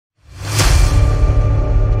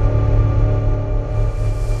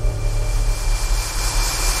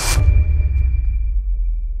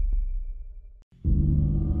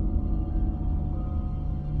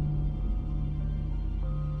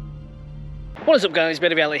What is up guys,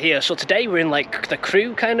 BeardedReality here. So today we're in like the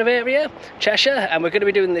Crewe kind of area, Cheshire, and we're going to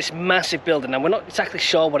be doing this massive building. And we're not exactly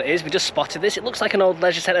sure what it is, we just spotted this. It looks like an old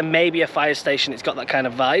leisure centre, maybe a fire station, it's got that kind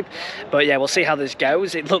of vibe. But yeah, we'll see how this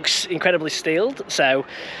goes. It looks incredibly steeled, so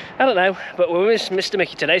I don't know. But we're with Mr.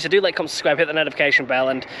 Mickey today, so do like, comment, subscribe, hit the notification bell,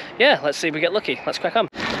 and yeah, let's see if we get lucky. Let's crack on.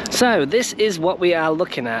 So this is what we are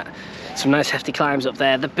looking at. Some nice hefty climbs up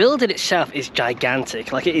there. The building itself is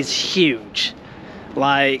gigantic, like it is huge.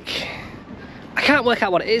 Like, I can't work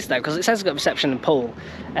out what it is though, because it says it's got a reception and pool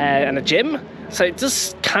and a gym, so it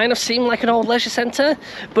does kind of seem like an old leisure centre,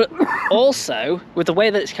 but also with the way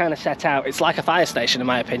that it's kind of set out, it's like a fire station in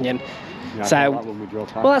my opinion. Yeah, so that one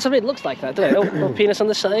well, that's what it looks like, that, doesn't it? Oh, penis on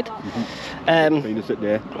this side. Penis at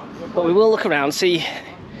there. But we will look around, see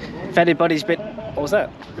if anybody's been. What was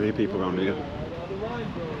that? 3 people around here.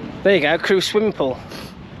 There you go, Crewe swimming pool.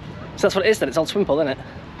 So that's what it is then. It's old swimming pool, isn't it?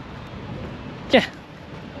 Yeah.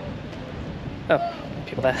 Oh,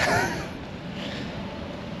 people there.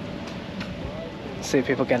 See if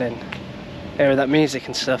people get in. Hear that music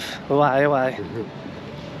and stuff. Why?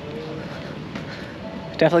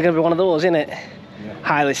 Definitely gonna be one of those, isn't it? Yeah.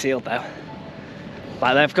 Highly sealed though.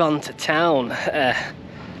 Like they've gone to town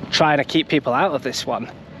trying to keep people out of this one.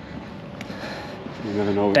 You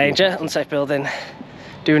never know. Danger, unsafe building,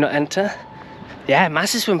 do not enter. Yeah,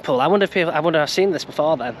 massive swimming pool. I wonder if I've seen this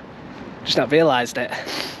before then. Just not realised it.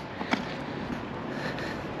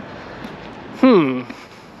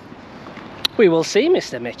 We will see,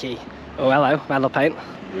 Mr. Mickey. Oh, hello, Vandal paint.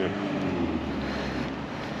 Yeah.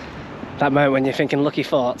 That moment when you're thinking lucky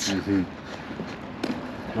thoughts. No,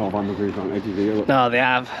 Vandal greens aren't edgy here, look. No, they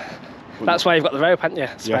have. That's why you've got the rope, haven't you,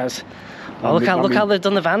 I suppose? Yeah. Oh, look how they've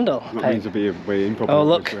done the Vandal That paint. means there'll be a way in properly. Oh,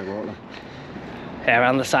 look. Yeah,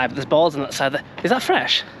 around the side, but there's boards on that side. Is that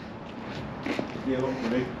fresh? Yeah, look for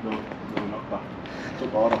me. No, not that. It's a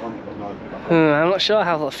board up on it, but no, it's not. I'm not sure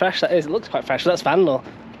how fresh that is. It looks quite fresh, but that's Vandal.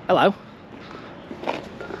 Hello.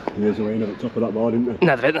 There's a way in at the top of that board, isn't there?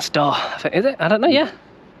 No, they've hit the store. I think, is it? I don't know, yeah.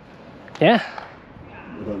 Yeah.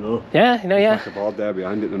 I don't know. Yeah, you know, yeah. There's like a board there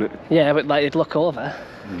behind it, doesn't it? Yeah, but like, you'd look over.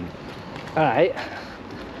 Alright.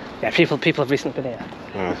 Yeah, people have recently been here.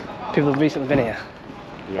 People have recently been here.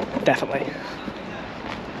 Yeah. Definitely.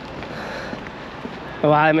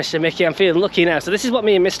 Oh, hi, Mr. Mickey. I'm feeling lucky now. So this is what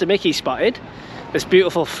me and Mr. Mickey spotted. This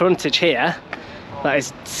beautiful frontage here. That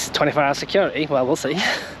is 24-hour security. Well, we'll see.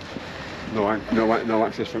 No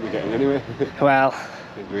access for me getting anyway. Well.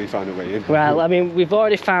 We found a way in. Well, I mean, we've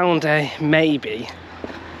already found a maybe.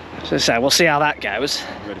 So we'll see how that goes.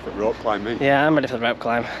 Ready for the rope climb, mate? Yeah, I'm ready for the rope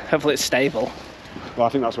climb. Hopefully it's stable. Well, I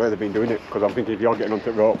think that's where they've been doing it, because I'm thinking if you're getting onto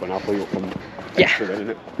the rope, then I'll pull you up from yeah. then,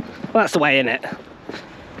 innit? Well, that's the way, innit?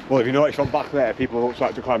 Well, if you notice from back there, people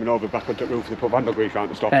like to climbing over back onto the roof, they put vandal grease around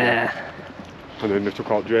to stop it. And then they took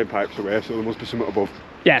all drain pipes away, so there must be something above.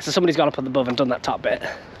 Yeah, so somebody's gone up on the above and done that top bit.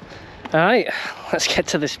 Alright, let's get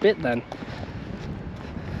to this bit then.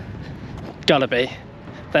 Gotta be.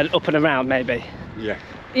 Then up and around, maybe. Yeah.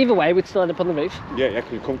 Either way, we'd still end up on the roof. Yeah,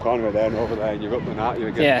 because you come corner there and over there and you're up and out you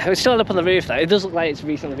again. Yeah, we'd still end up on the roof though. It does look like it's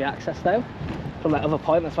recently been accessed though, from that other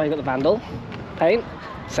point. That's why you've got the Vandal paint.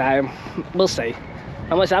 So, we'll see.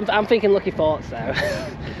 I'm thinking lucky thoughts though.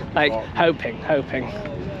 Like, hoping. Alright,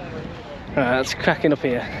 let's cracking up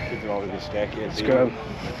here. These are all in the staircase. Screw them.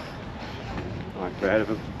 Right, ahead of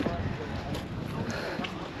them.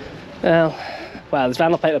 Well, there's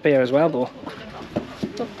Vandal paint up here as well, though.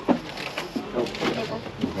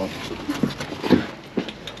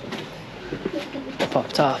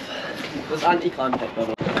 Popped off. There's anti-climb tape.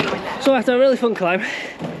 So after a really fun climb,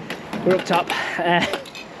 we're up top.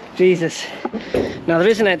 Jesus. Now there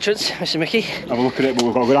is an entrance, Mr. Mickey. Have a look at it, but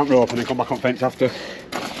we've got to go down rope and then come back on fence after.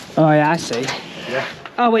 Oh yeah, I see. Yeah.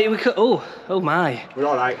 Oh wait, we could. Oh my. We're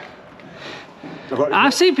all right.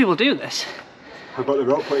 I've seen people do this. I've got the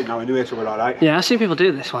rope put in now anyway, so we're all right. Yeah, I've seen people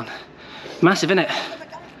do this one. Massive, innit?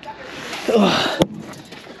 Oh.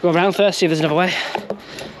 Go around first, see if there's another way.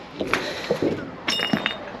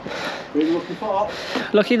 Really looking for it?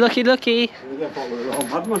 Lucky. It'll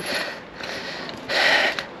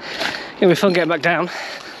be fun getting back down.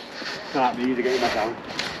 Can't be easy getting back down.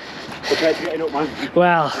 Compared to getting up, man.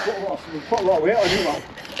 Well. We put a lot of weight on you, man.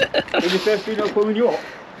 When you first been pulling you up,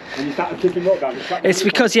 and you started kicking rope down, it's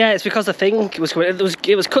because the thing was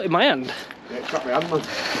it was cutting my hand. Yeah, it trapped my hand, man.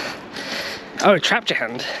 Oh, it trapped your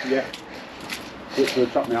hand? Yeah.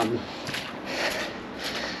 It trapped my hand.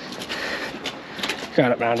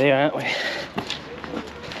 Going up round here, aren't we?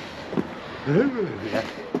 Yeah.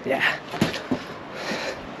 Yeah.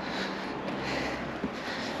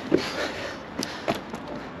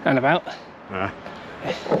 And about.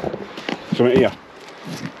 Something here.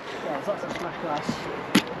 there's lots of smashed glass.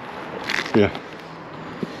 Yeah.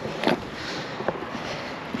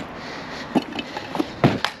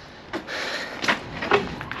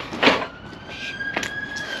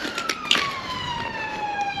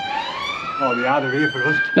 Oh, they are here for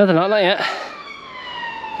us. No, they're not yet.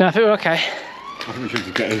 No, I think we're okay. I think we should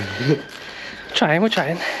just get in. We're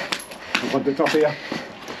trying. Up on the top here.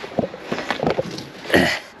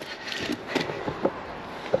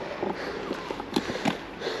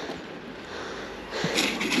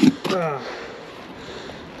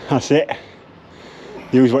 That's it.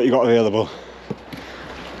 Use what you got available.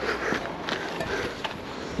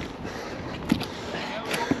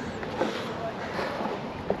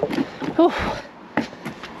 Oh,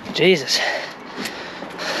 Jesus.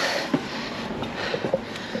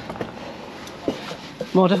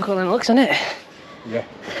 More difficult than it looks, isn't it? Yeah.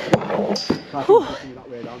 That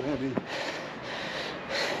way down there,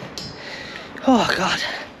 Oh, God.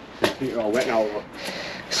 feet are all wet now. Look.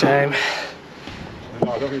 Same.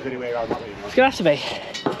 No, I don't think there's any way around that way, you know. It's gonna have to be.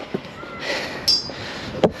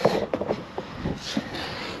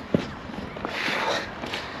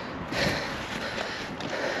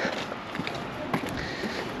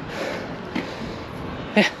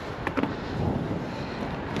 Yeah.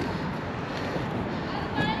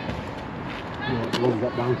 Yeah, the one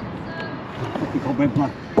got down. Fucking cobweb,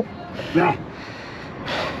 man. There.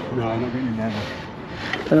 No, I'm not getting in there, man.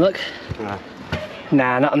 Have a look. Nah.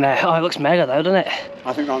 Nah, not in there. Oh, it looks mega though, doesn't it?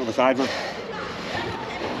 I think on the other side, man.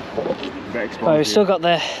 Oh, we've still got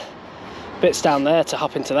the bits down there to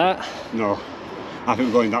hop into that. No, I think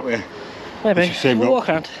we're going that way. Maybe. It's the same we'll rope. walk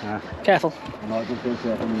around. Yeah. Careful. No, it doesn't feel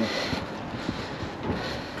safe anyway.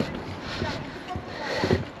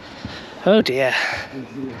 Oh dear.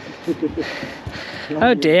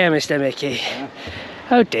 Oh dear, Mr. Mickey. Yeah.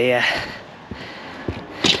 Oh dear.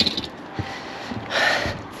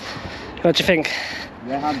 What do you think?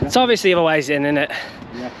 Yeah, It's obviously other ways in, isn't it?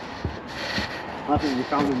 Yeah. I think we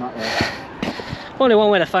found them that way. Only one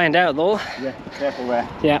way to find out though. Yeah, careful there.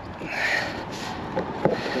 Yeah.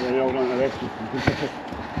 So they hold on to this.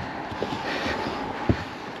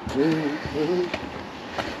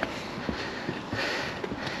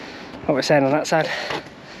 What we're saying on that side?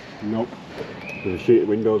 Nope. There's a sheet of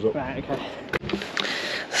windows up. Right, okay.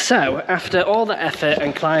 So, after all the effort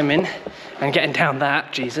and climbing and getting down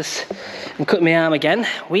that, Jesus, and cutting my arm again,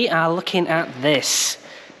 we are looking at this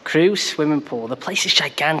Crewe swimming pool. The place is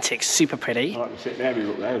gigantic, super pretty. I like to sit there, we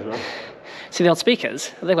look there as well. See the old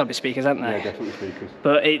speakers? They've got to be speakers, haven't they? Yeah, definitely speakers.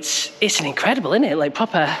 But it's an incredible, isn't it? Like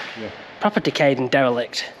proper decayed and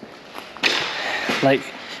derelict. Like,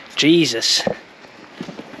 Jesus.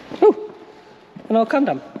 Ooh, an old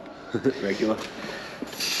condom. Regular.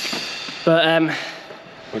 But I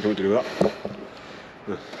don't want to do that.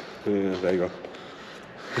 Yeah, there you go.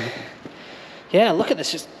 yeah, look at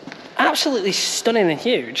this. It's absolutely stunning and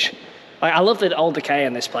huge. Like, I love the old decay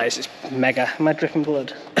in this place. It's mega. Am I dripping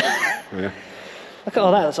blood? Yeah. Look at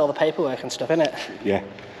all that. That's all the paperwork and stuff, isn't it? Yeah.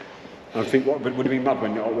 I think what would have been mad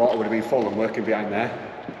when water would have been full and working behind there.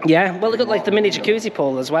 Yeah, well, they've got like the mini jacuzzi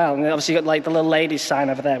pool as well. And obviously you've got like the little ladies sign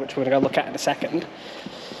over there, which we're going to go look at in a second.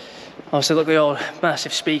 Obviously look at the old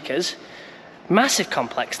massive speakers. Massive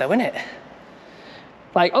complex though, isn't it?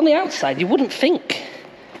 Like on the outside, you wouldn't think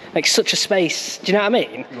like such a space, do you know what I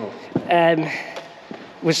mean? No.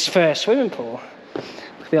 Was for a swimming pool.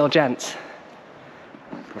 Look at the old gents.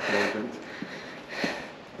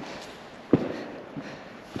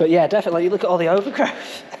 But yeah, definitely, you look at all the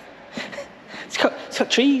overgrowth. It's got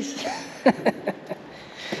trees.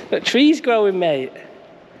 Got trees growing, mate.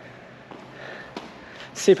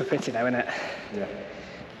 Super pretty though, isn't it? Yeah.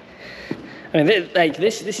 I mean, like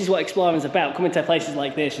this is what exploring's about. Coming to places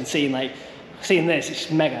like this and seeing this, it's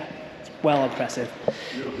just mega. It's well impressive.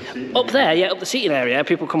 Up there, yeah, up the seating area,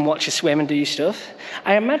 people come watch you swim and do your stuff.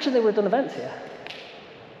 I imagine they would have done events here.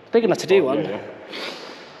 It's big enough to do one. Yeah.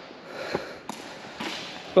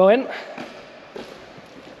 Go in.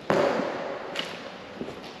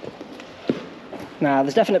 Now,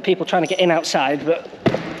 there's definite people trying to get in outside, but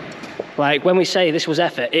like when we say this was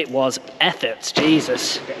effort, it was effort.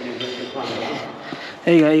 Jesus.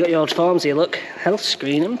 There you go, you got your old forms here, look. Health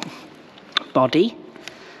screening. Body.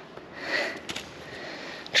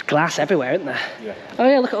 There's glass everywhere, isn't there? Yeah. Oh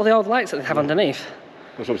yeah, look at all the old lights that they have underneath.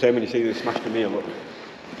 That's what I'm saying when you see this smashed in here, look.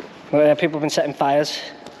 Well, yeah, people have been setting fires,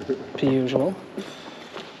 per usual.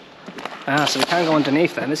 Ah, so we can't go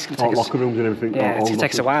underneath then. This is going to take us... locker rooms and everything. Yeah, it's going to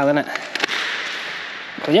take us a while, isn't it?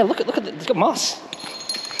 But yeah, look at it's got moss.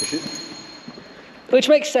 Which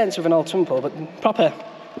makes sense with an old swimming pool, but proper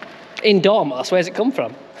indoor moss, where's it come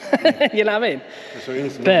from? You know what I mean?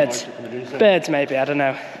 Birds. Birds maybe, I don't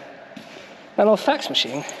know. An old fax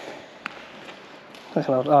machine. Like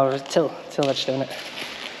an old, oh, till they're just doing it.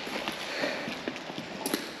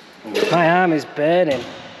 My arm is burning.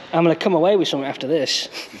 I'm gonna come away with something after this.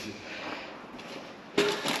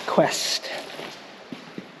 Quest.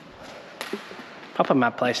 Proper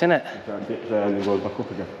mad place, isn't it?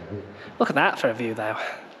 Look at that for a view though.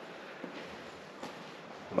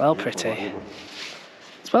 Well pretty.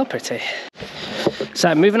 It's well pretty.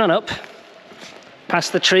 So moving on up,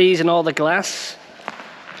 past the trees and all the glass.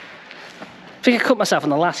 I think I cut myself on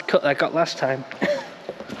the last cut that I got last time.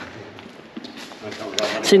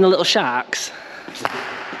 Seen the little sharks?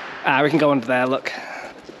 Ah, we can go under there, look.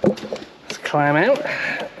 Let's climb out.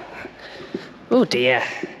 Oh dear.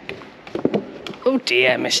 Oh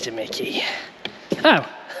dear, Mr. Mickey. Oh,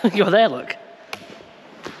 you're there, look.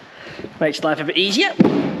 Makes life a bit easier.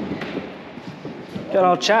 Got an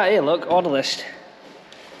old chart here, look, order list.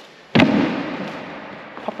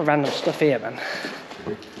 Proper random stuff here, man.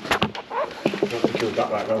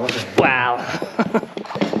 Wow.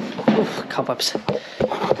 Oof, cobwebs.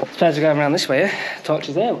 Suppose we're going around this way,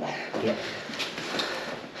 torches there. Yeah.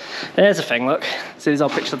 There's a thing, look. See these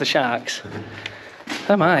old pictures of the sharks.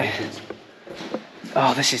 Oh my.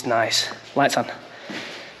 Oh, this is nice. Lights on.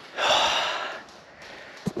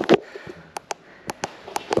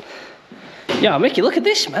 Yo, Mickey, look at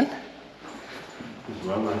this, man.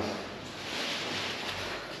 Well, nice.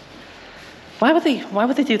 Why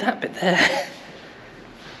would they do that bit there?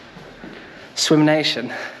 Swim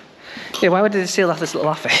Nation. Yeah, why would they seal off this little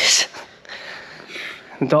office?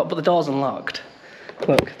 But the door's unlocked.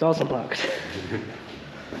 Look, the door's unlocked.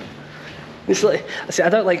 It's like, see, I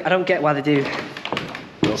don't get why they do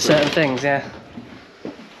certain things, yeah.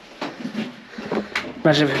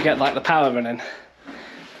 Imagine if we get like the power running.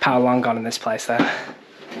 Power long gone in this place though.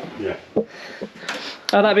 Yeah. Oh,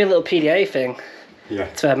 that'd be a little PDA thing. Yeah.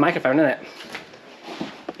 It's a microphone, isn't it?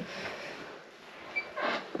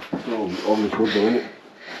 All this wood though, isn't it?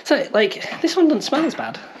 So, like, this one doesn't smell as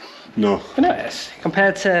bad. No. I notice,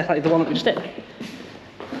 compared to like the one that we just did.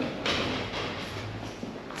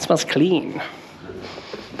 It smells clean.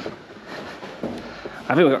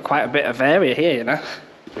 I think we've got quite a bit of area here, you know.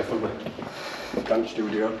 Definitely. Dance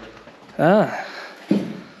studio. Ah.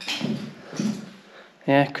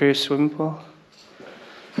 Yeah, Crewe swimming pool.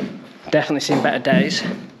 Definitely seen better days.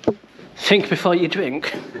 Think before you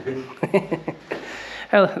drink.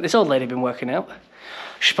 Hell, this old lady been working out.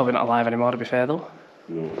 She's probably not alive anymore, to be fair though.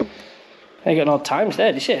 No. They got North Times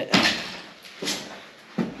there, do you see it?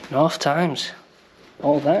 North Times.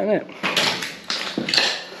 All that, innit?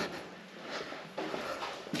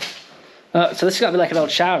 So this has got to be like an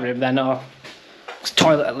old shower room then, or it's a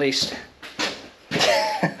toilet at least.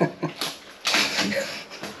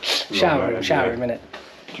 Shower room, innit?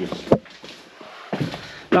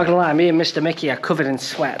 Not gonna lie, me and Mr. Mickey are covered in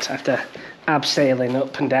sweat after abseiling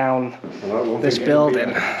up and down this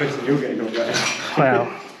building. Well,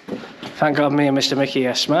 thank God me and Mr. Mickey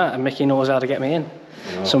are smart and Mickey knows how to get me in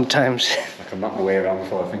sometimes. I can map my way around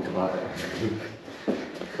before I think about it.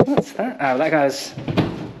 What's that? Oh, that guy's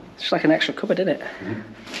just like an extra cupboard, isn't it?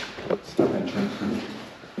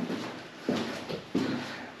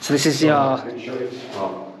 So this is your...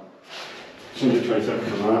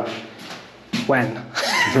 When?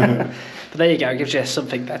 But there you go, it gives you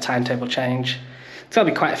something, a timetable change. It's got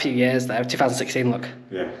to be quite a few years though, 2016 look.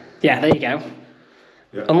 Yeah. Yeah, there you go.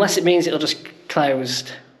 Yeah. Unless it means it'll just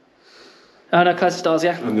closed. Oh no, close the doors,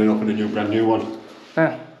 yeah. And then open a brand new one.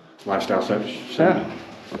 Oh. Lifestyle search. Oh.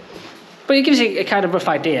 But it gives you a kind of rough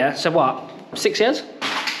idea. So what, 6 years?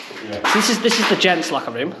 Yeah. So this is the gents'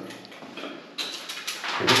 locker room.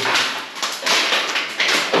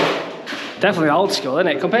 Definitely old school, isn't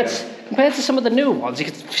it? Compared to some of the new ones, you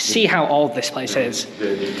can see how old this place is.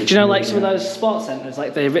 Do you know, like some of those sports centres,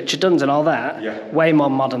 like the Richard Dunn's and all that? Yeah. Way more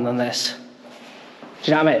modern than this.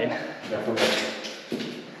 Do you know what I mean? Definitely.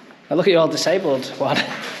 Now look at your old disabled one.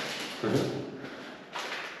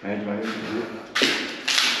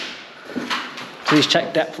 Please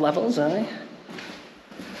check depth levels, are they?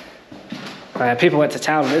 People went to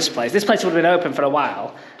town in this place. This place would have been open for a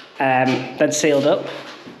while, then sealed up,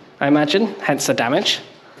 I imagine, hence the damage.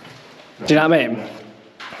 Do you know what I mean?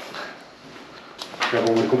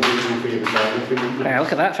 Yeah,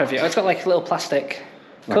 look at that for a view. It's got like little plastic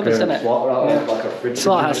covers, doesn't it? Yeah.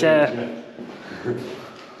 Slaughterhouse, yeah.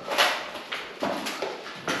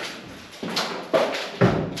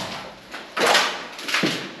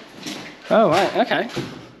 Oh, right, okay.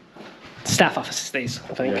 Staff offices, these,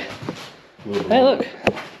 I think. Yeah. Hey, look.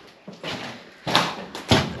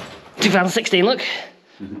 2016, look.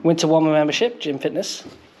 Winter warmer membership, gym fitness.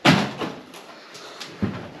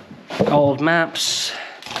 Old maps.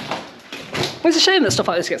 It's a shame that stuff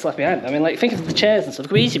like this gets left behind. I mean, like, think of the chairs and stuff. It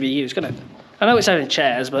could be easy to use, couldn't it? I know it's only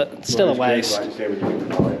chairs, but it's still a waste.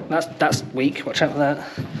 That's weak. Watch out for that.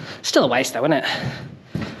 Still a waste, though, isn't it?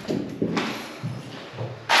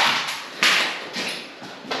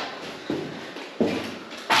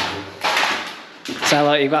 So,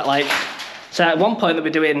 like, you've got like. So at one point they'll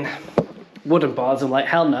be doing wooden boards. I'm like,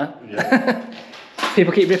 hell no. Yeah.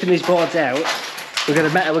 People keep ripping these boards out. We're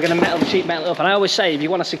gonna sheet metal up. And I always say, if you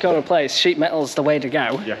want to secure a place, sheet metal's the way to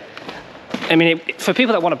go. Yeah. I mean, for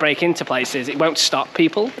people that want to break into places, it won't stop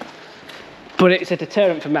people. But it's a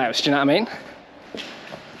deterrent for mouse. Do you know what I mean?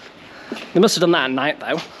 They must have done that at night,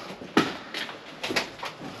 though.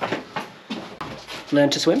 Learn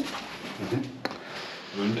to swim.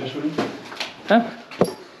 Learn to swim. Oh.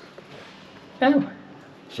 Oh.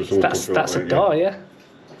 So that's a door, yeah.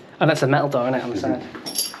 And that's a metal door, isn't it, on the side?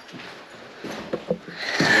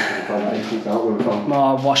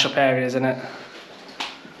 More wash-up areas, isn't it?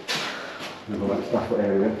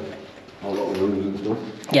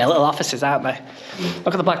 Yeah, little offices, aren't they?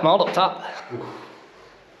 Look at the black mould up top.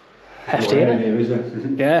 Hefty, isn't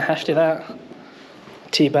it? Yeah, hefty that.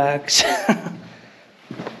 Tea bags.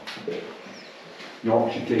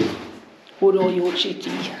 Yorkshire tea. Wood or Yorkshire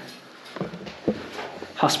tea.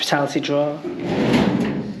 Hospitality drawer.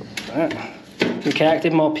 Right. UK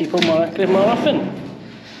active, more people, more active, more often.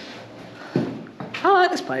 I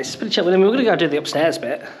like this place, it's pretty chill. I mean, we're going to go do the upstairs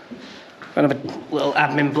bit. We're going to have a little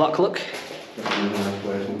admin block look.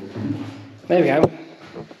 There we go.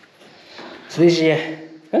 So these are your...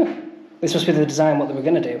 Oh, this must be the design what they were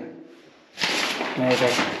going to do.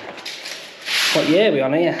 Maybe. What year are we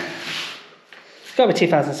on here? It's got to be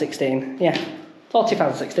 2016. Yeah, it's all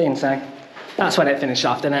 2016, so that's when it finished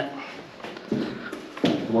off, didn't it?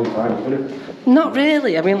 A long time, isn't it? Not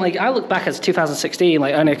really. I mean, like, I look back as 2016,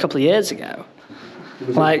 like, only a couple of years ago.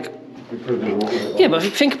 Like, yeah, but if you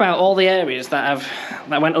think about all the areas that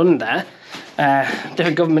went under,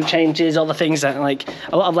 different government changes, all the things that, like,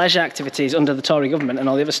 a lot of leisure activities under the Tory government and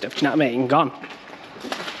all the other stuff, do you know what I mean? Gone.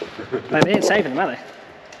 Like, they ain't saving them, are they?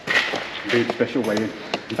 Big special way in.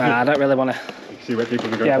 I don't really want to. See where people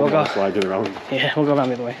are going. Yeah, we'll go. Sliding around. Yeah, we'll go around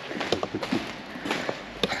the other way.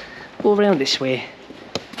 Go around this way.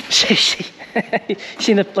 See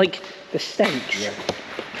the, like, the stakes? Yeah.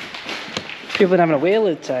 People are having a wheel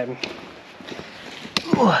of time.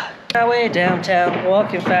 Our way downtown,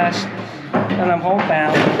 walking fast, and I'm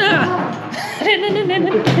homebound.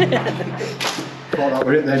 Thought that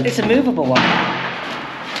were it then. It's a movable one.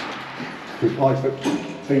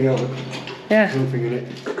 Thing over. Yeah. Something in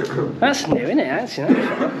it. That's new, isn't it? I haven't seen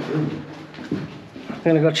that before. I'm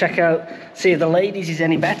gonna go check out, see if the ladies is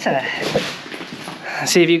any better.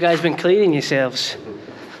 See if you guys been cleaning yourselves.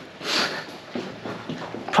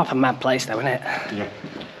 Proper mad place though, isn't it? Yeah.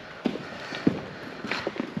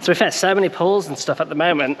 To be fair, so many pools and stuff at the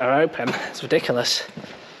moment are open. It's ridiculous.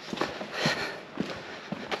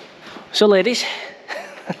 So ladies,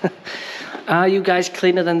 are you guys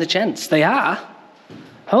cleaner than the gents? They are.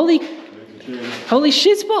 Holy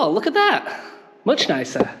shizball, look at that. Much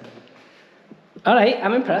nicer. All right,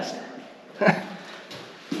 I'm impressed.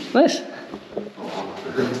 Nice.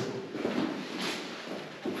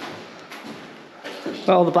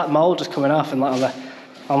 All the black mould just coming off and like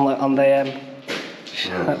on the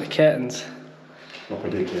like the curtains. Proper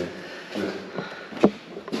decay. Yeah.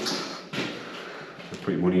 Just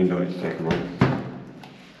put your money in, don't you, to take them on.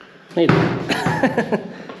 Need it.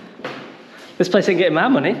 This place ain't getting my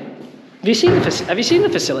money. Have you seen the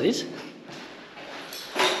facilities?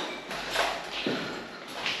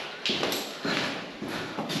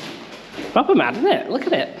 Proper mad, isn't it? Look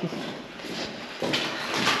at it.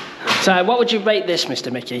 So, what would you rate this,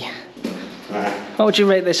 Mr. Mickey? What would you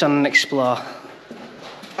rate this on an Explore?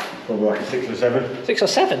 Probably like a 6 or 7. 6 or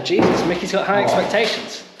 7? Jesus, Mickey's got high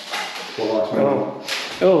expectations.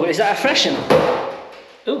 Oh, is that a freshen?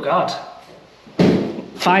 Oh, God.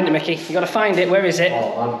 Find it, Mickey. You got to find it. Where is it?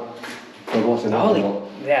 Oh, man. What's in that?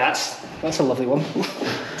 Yeah, that's a lovely one.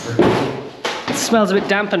 It smells a bit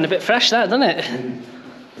damp and a bit fresh, that, doesn't it?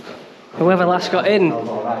 Whoever last got in,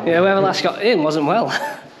 yeah, whoever last got in wasn't well.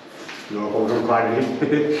 No, I wasn't climbing in.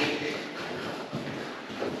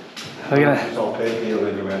 We're gonna. It's all paid deal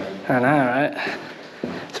anyway. I know, right?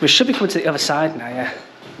 So we should be coming to the other side now, yeah.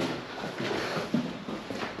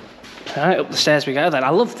 All right, up the stairs we go then. I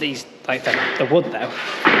love these, like the wood though.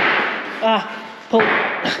 Ah, pull.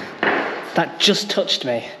 That just touched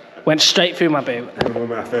me. Went straight through my boot.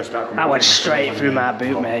 When I first started That went straight through my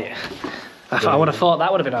boot, mate. I would have thought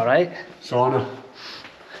that would have been all right. Sauna's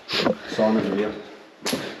here.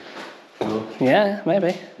 No. Yeah, maybe.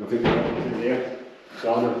 I think it's here.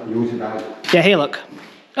 Sauna, use it now. Yeah, here, look.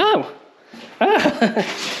 Oh.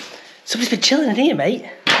 Somebody's been chilling in here, mate.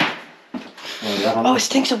 Oh, it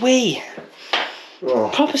stinks of wee.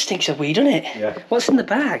 Oh. Proper stinks of wee, doesn't it? Yeah. What's in the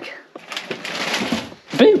bag?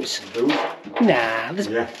 Booze? Booze? Nah, there's...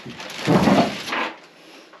 Yeah.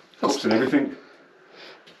 Cups and everything.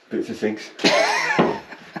 Bits of sinks.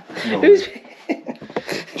 No. Who's...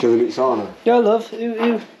 Chilling at sauna. Yo, love.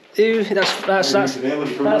 Ooh.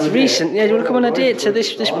 That's recent. Yeah, do you want to come on a date to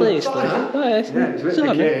this place? Oh, yeah, it's a bit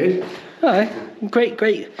decayed. Alright, great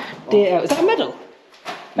date out. Is that a medal?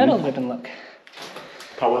 Medal ribbon, look.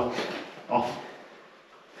 Power off.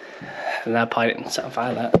 And now point it and set on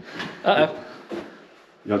fire that. Uh-oh.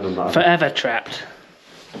 You haven't done that. Forever trapped.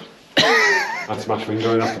 I'd smash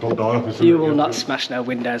window and have to pull door up and something. You will not smash no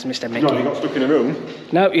windows, Mr. Mickey. No, you got stuck in a room.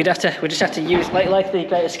 No, we just have to use, like the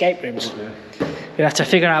Great Escape Rooms. Yeah. We'd have to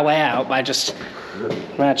figure our way out by just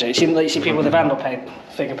magic. You see people with the vandal paint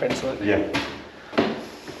fingerprints, look. Yeah.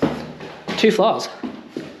 2 floors.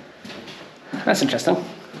 That's interesting.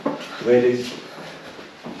 Ladies.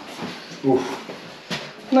 Oof.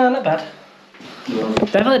 No, not bad. No.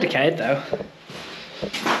 Definitely decayed though.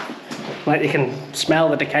 Like you can smell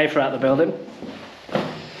the decay throughout the building.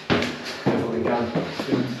 Definitely can.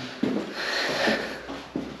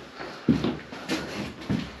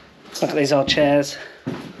 Look at these old chairs.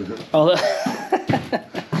 All,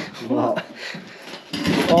 What?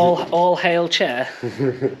 all hail chair.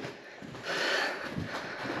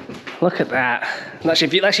 Look at that. That's your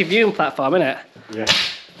viewing platform, isn't it? Yeah.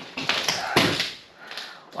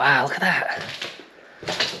 Wow, look at that.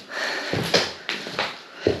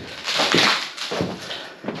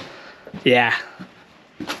 Yeah.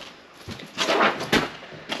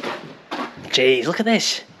 Jeez, look at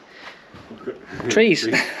this. Trees.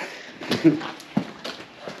 Yeah,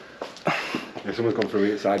 someone's gone through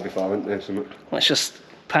inside before, haven't they? Something. Let's just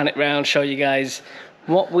pan it round, show you guys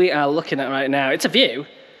what we are looking at right now. It's a view.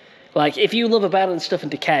 Like, if you love abandoned stuff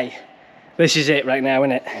and decay, this is it right now,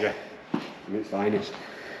 isn't it? Yeah. And it's finest.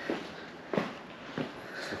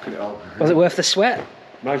 Look at it all. Was it worth the sweat?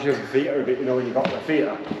 Imagine your theatre a bit, you know, when you got the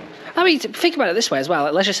theatre. I mean, think about it this way as well.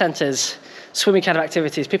 Like leisure centres, swimming kind of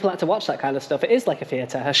activities, people like to watch that kind of stuff. It is like a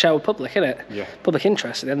theatre, a show of public, isn't it? Yeah. Public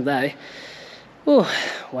interest at the end of the day. Oh,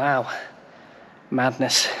 wow.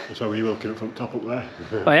 Madness. So were you looking up from the top up there?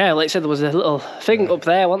 Oh yeah, like I said, there was a little thing up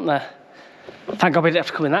there, wasn't there? Thank God we didn't have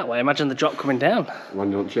to come in that way. Imagine the drop coming down.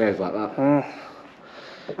 Landing on chairs like that.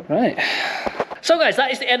 Right. So guys,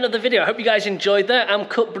 that is the end of the video. I hope you guys enjoyed that. I'm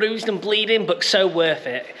cut, bruised and bleeding, but so worth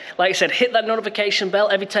it. Like I said, hit that notification bell.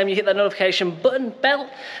 Every time you hit that notification bell,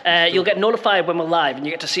 you'll get notified when we're live and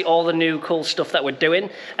you get to see all the new cool stuff that we're doing.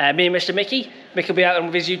 Me and Mr. Mickey will be out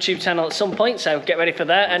on his YouTube channel at some point, so get ready for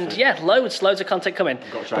that. And yeah, loads of content coming.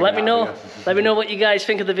 But let me know what you guys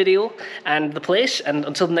think of the video and the place. And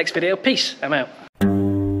until the next video, peace. I'm out.